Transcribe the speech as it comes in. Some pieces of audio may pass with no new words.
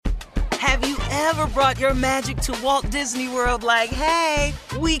Have you ever brought your magic to Walt Disney World like, hey,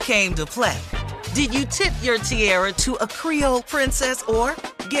 we came to play? Did you tip your tiara to a Creole princess or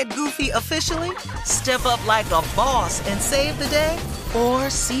get goofy officially? Step up like a boss and save the day? Or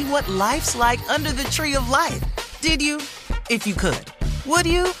see what life's like under the tree of life? Did you? If you could. Would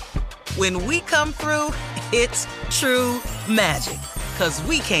you? When we come through, it's true magic. 'Cause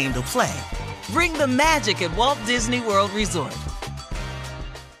we came to play. Bring the magic at Walt Disney World Resort.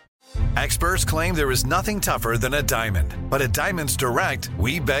 Experts claim there is nothing tougher than a diamond. But at Diamonds Direct,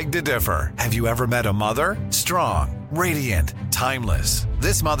 we beg to differ. Have you ever met a mother? Strong, radiant, timeless.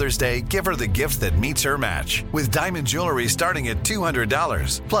 This Mother's Day, give her the gift that meets her match. With diamond jewelry starting at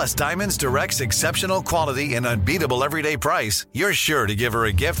 $200. Plus Diamonds Direct's exceptional quality and unbeatable everyday price, you're sure to give her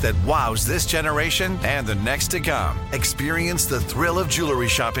a gift that wows this generation and the next to come. Experience the thrill of jewelry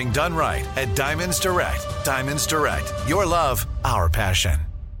shopping done right at Diamonds Direct. Diamonds Direct. Your love, our passion.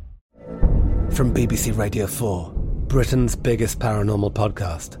 From BBC Radio 4, Britain's biggest paranormal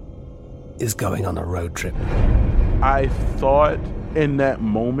podcast is going on a road trip. I thought in that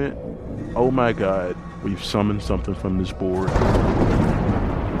moment, oh my God, we've summoned something from this board.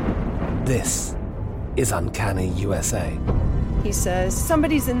 This is Uncanny USA. He says,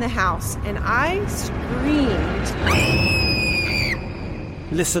 somebody's in the house, and I screamed.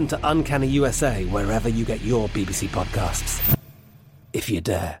 Listen to Uncanny USA wherever you get your BBC podcasts, if you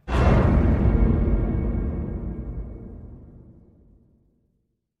dare.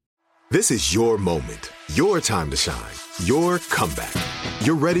 This is your moment, your time to shine, your comeback.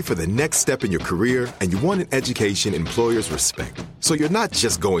 You're ready for the next step in your career, and you want an education employers respect. So you're not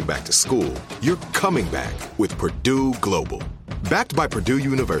just going back to school, you're coming back with Purdue Global. Backed by Purdue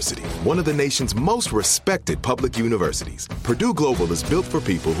University, one of the nation's most respected public universities, Purdue Global is built for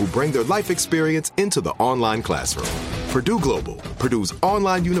people who bring their life experience into the online classroom. Purdue Global, Purdue's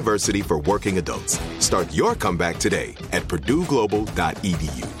online university for working adults. Start your comeback today at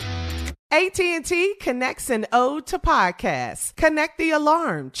purdueglobal.edu. AT&T connects an ode to podcasts. Connect the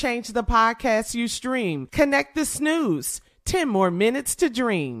alarm. Change the podcast you stream. Connect the snooze. 10 more minutes to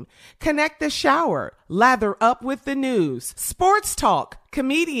dream. Connect the shower. Lather up with the news. Sports talk,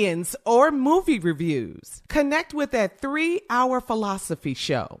 comedians, or movie reviews. Connect with that 3-hour philosophy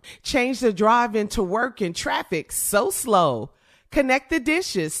show. Change the drive into work in traffic so slow. Connect the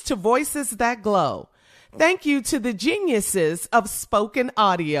dishes to voices that glow. Thank you to the geniuses of spoken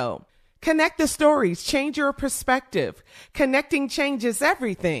audio. Connect the stories, change your perspective. Connecting changes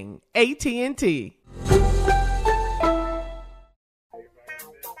everything. AT&T.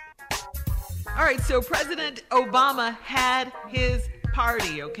 All right, so President Obama had his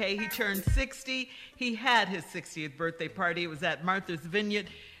party, okay? He turned 60. He had his 60th birthday party. It was at Martha's Vineyard.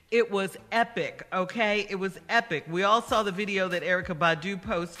 It was epic, okay? It was epic. We all saw the video that Erykah Badu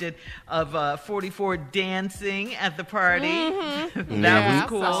posted of 44 dancing at the party. Mm-hmm. That was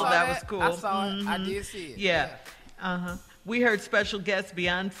cool. That was cool. I saw it. I did see it. Yeah. We heard special guests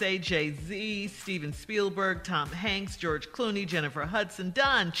Beyonce, Jay-Z, Steven Spielberg, Tom Hanks, George Clooney, Jennifer Hudson,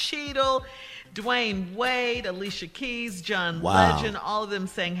 Don Cheadle, Dwayne Wade, Alicia Keys, John Legend, all of them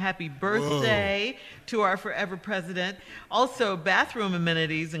saying happy birthday to our forever president. Also, bathroom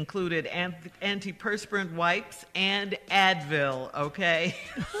amenities included antiperspirant wipes and Advil, okay?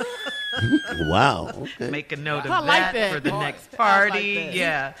 Wow. Okay. Make a note of that for the next party. Like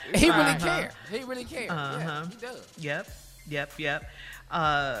yeah. He really cares. He really cares. Yeah, he does. Yep.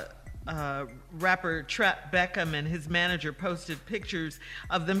 Rapper Trap Beckham and his manager posted pictures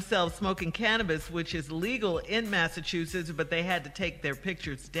of themselves smoking cannabis, which is legal in Massachusetts, but they had to take their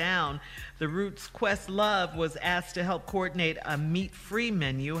pictures down. The Roots Questlove was asked to help coordinate a meat-free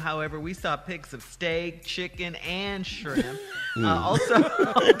menu. However, we saw pics of steak, chicken, and shrimp. Also,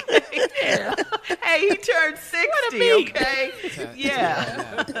 okay. Hey, he turned 60, okay?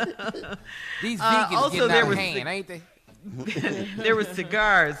 Yeah. These vegans also, getting out of hand, ain't they? There was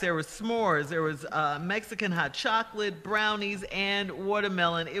cigars, there was s'mores, there was Mexican hot chocolate, brownies, and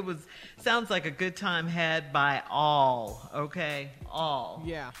watermelon. It sounds like a good time had by all, okay? All.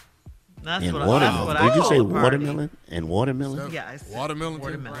 Yeah. That's and what watermelon. I Did you say call a party. watermelon? And watermelon? Yeah, I said watermelon.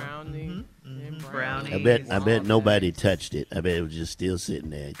 Brownie. Brownies. I bet nobody touched it. I bet it was just still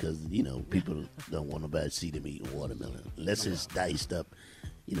sitting there because, people don't want nobody to see them eating watermelon. Unless it's diced up.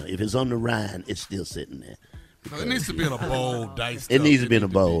 If it's on the rind, it's still sitting there. No, it needs to be in a bowl, diced It up. needs to be in a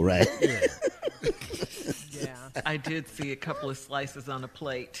bowl, right? Yeah. I did see a couple of slices on a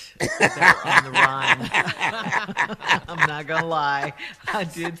plate that were on the rind. I'm not going to lie. I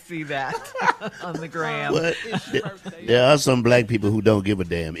did see that on the gram. What? There are some black people who don't give a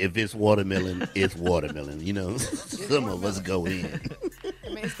damn. If it's watermelon, it's watermelon. Some of us go in.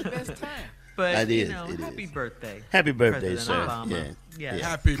 mean, it's the best time. But, It happy birthday. Happy birthday, President sir. Obama. Yeah.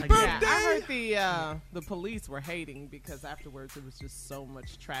 Happy birthday. I heard the police were hating because afterwards it was just so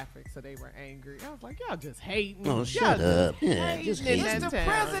much traffic, so they were angry. I was like, y'all just hating. Oh, shut up. Yeah, just hate. It's the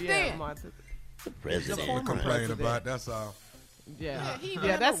president. The president. Something to complain about, that's all. Yeah,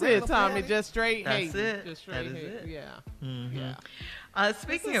 Yeah, that's it, Tommy. Just straight That's hate. it. Just straight That is hate. it. Yeah. Mm-hmm. Yeah.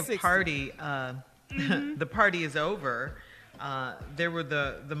 Speaking This of is 60. party, the party is over. There were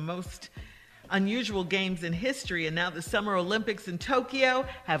the most unusual games in history, and now the Summer Olympics in Tokyo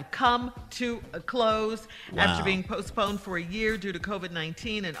have come to a close after being postponed for a year due to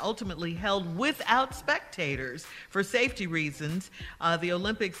COVID-19 and ultimately held without spectators for safety reasons. The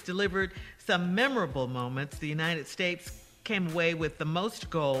Olympics delivered some memorable moments. The United States came away with the most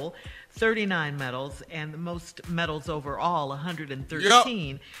gold, 39 medals, and the most medals overall, 113.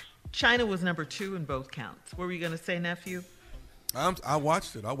 Yep. China was number 2 in both counts. What were you going to say, nephew? I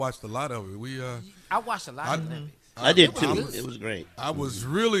watched it. I watched a lot of it. I watched a lot of the Olympics. I did too. It was great. I was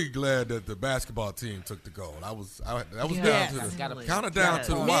really glad that the basketball team took the gold. That was down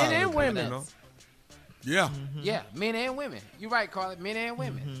to the wire. Men and women. You know? Yeah. Mm-hmm. Yeah, men and women. You're right, Carla. Men and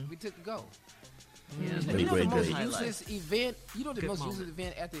women. Mm-hmm. We took the gold. Yeah, you know the most useless event. You know the most useless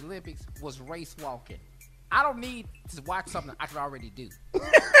event at the Olympics was race walking. I don't need to watch something I can already do.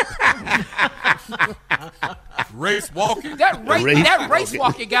 Race walking? That race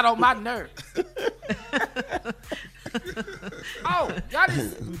walking got on my nerves.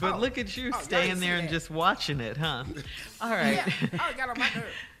 But look at you staying there and just watching it, huh? All right. Yeah, it got on my nerves.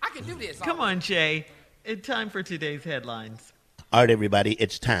 I can do this. Come on, Jay. It's time for today's headlines. All right, everybody.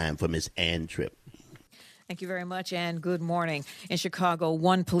 It's time for Miss Ann Tripp. Thank you very much, and good morning. In Chicago,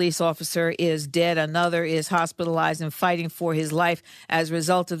 one police officer is dead. Another is hospitalized and fighting for his life as a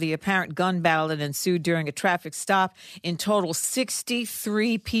result of the apparent gun battle that ensued during a traffic stop. In total,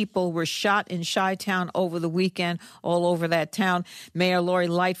 63 people were shot in Chi-Town over the weekend, all over that town. Mayor Lori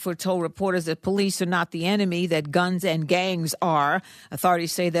Lightfoot told reporters that police are not the enemy, that guns and gangs are.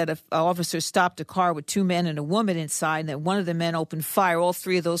 Authorities say that an officer stopped a car with 2 men and a woman inside, and that one of the men opened fire. All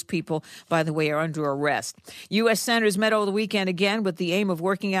 3 of those people, by the way, are under arrest. U.S. senators met over the weekend again with the aim of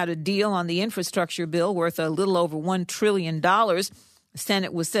working out a deal on the infrastructure bill worth a little over $1 trillion. The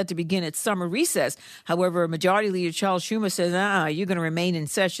Senate was set to begin its summer recess. However, Majority Leader Charles Schumer says, you're going to remain in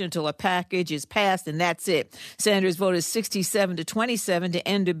session until a package is passed, and that's it. Senators voted 67-27 to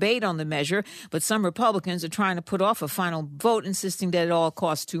end debate on the measure, but some Republicans are trying to put off a final vote, insisting that it all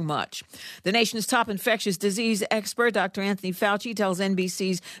costs too much. The nation's top infectious disease expert, Dr. Anthony Fauci, tells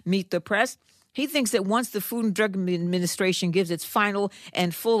NBC's Meet the Press he thinks that once the Food and Drug Administration gives its final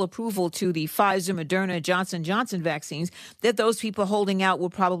and full approval to the Pfizer, Moderna, Johnson & Johnson vaccines, that those people holding out will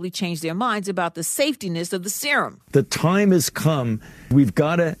probably change their minds about the safetiness of the serum. The time has come. We've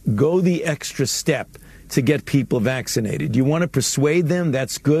got to go the extra step to get people vaccinated. You want to persuade them?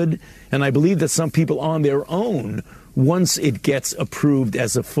 That's good. And I believe that some people on their own, once it gets approved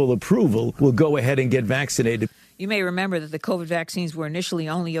as a full approval, will go ahead and get vaccinated. You may remember that the COVID vaccines were initially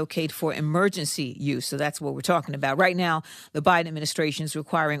only okayed for emergency use, so that's what we're talking about. Right now, the Biden administration is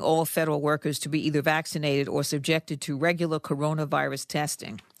requiring all federal workers to be either vaccinated or subjected to regular coronavirus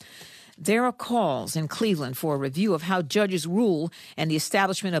testing. There are calls in Cleveland for a review of how judges rule and the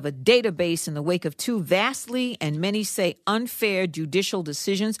establishment of a database in the wake of 2 vastly, and many say unfair, judicial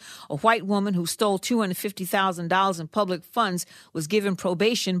decisions. A white woman who stole $250,000 in public funds was given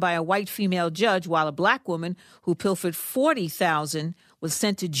probation by a white female judge, while a black woman who pilfered $40,000 was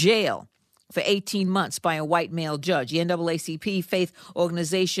sent to jail for 18 months by a white male judge. The NAACP, faith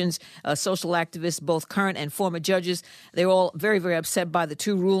organizations, social activists, both current and former judges, they're all very, very upset by the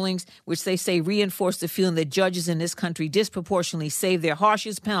 2 rulings, which they say reinforce the feeling that judges in this country disproportionately save their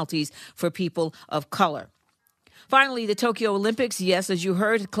harshest penalties for people of color. Finally, the Tokyo Olympics, yes, as you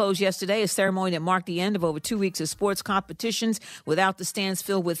heard, closed yesterday, a ceremony that marked the end of over 2 weeks of sports competitions without the stands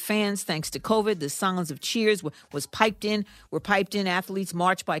filled with fans. Thanks to COVID, the sounds of cheers were piped in. Athletes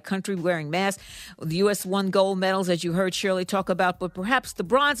marched by country wearing masks. The U.S. won gold medals, as you heard Shirley talk about, but perhaps the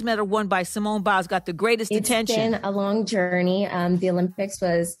bronze medal won by Simone Biles got the greatest attention. It's been a long journey. The Olympics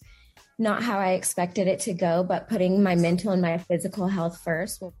was not how I expected it to go, but putting my mental and my physical health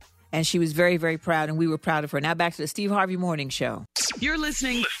first. And she was very, very proud, and we were proud of her. Now back to the Steve Harvey Morning Show. You're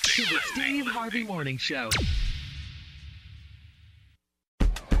listening to the Steve Harvey Morning Show.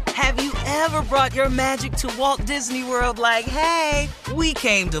 Have you ever brought your magic to Walt Disney World like, hey, we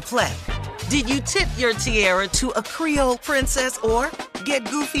came to play? Did you tip your tiara to a Creole princess or get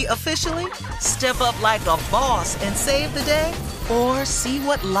goofy officially? Step up like a boss and save the day? Or see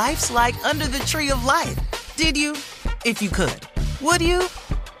what life's like under the tree of life? Did you? If you could. Would you?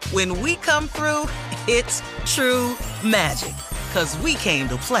 When we come through, it's true magic. 'Cause we came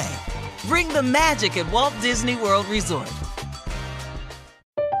to play. Bring the magic at Walt Disney World Resort.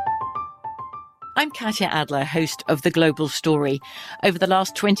 I'm Katya Adler, host of The Global Story. Over the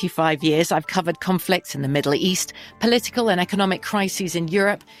last 25 years, I've covered conflicts in the Middle East, political and economic crises in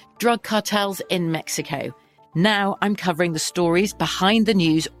Europe, drug cartels in Mexico. Now I'm covering the stories behind the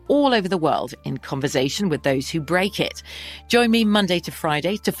news all over the world in conversation with those who break it. Join me Monday to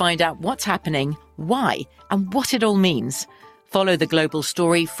Friday to find out what's happening, why, and what it all means. Follow The Global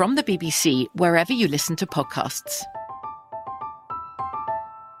Story from the BBC wherever you listen to podcasts.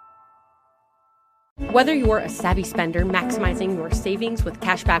 Whether you're a savvy spender maximizing your savings with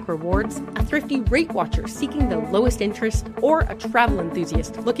cashback rewards, a thrifty rate watcher seeking the lowest interest, or a travel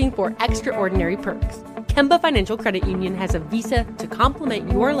enthusiast looking for extraordinary perks, Kemba Financial Credit Union has a visa to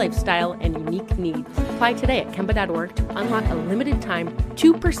complement your lifestyle and unique needs. Apply today at Kemba.org to unlock a limited-time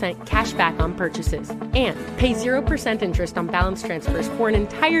 2% cash back on purchases and pay 0% interest on balance transfers for an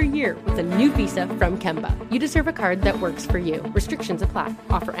entire year with a new visa from Kemba. You deserve a card that works for you. Restrictions apply.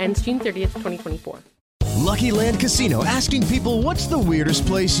 Offer ends June 30th, 2024. Lucky Land Casino, asking people, what's the weirdest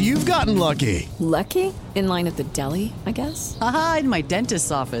place you've gotten lucky? Lucky? In line at the deli, I guess? Aha, in my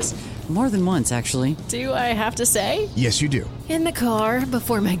dentist's office. More than once, actually. Do I have to say? Yes, you do. In the car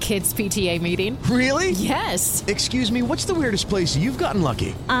before my kids' PTA meeting. Really? Yes. Excuse me, what's the weirdest place you've gotten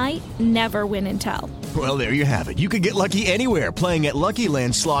lucky? I never win and tell. Well, there you have it. You can get lucky anywhere, playing at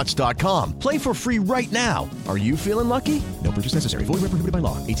LuckyLandSlots.com. Play for free right now. Are you feeling lucky? No purchase necessary. Void where prohibited by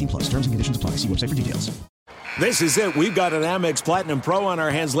law. 18+. Terms and conditions apply. See website for details. This is it. We've got an Amex Platinum Pro on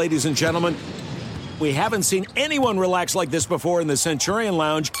our hands, ladies and gentlemen. We haven't seen anyone relax like this before in the Centurion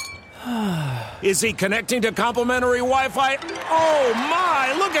Lounge. Is he connecting to complimentary Wi-Fi? Oh,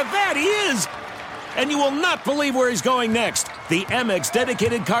 my! Look at that! He is! And you will not believe where he's going next. The Amex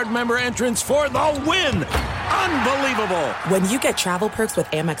dedicated card member entrance for the win! Unbelievable! When you get travel perks with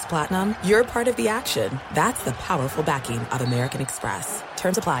Amex Platinum, you're part of the action. That's the powerful backing of American Express.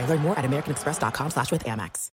 Terms apply. Learn more at americanexpress.com/withAmex.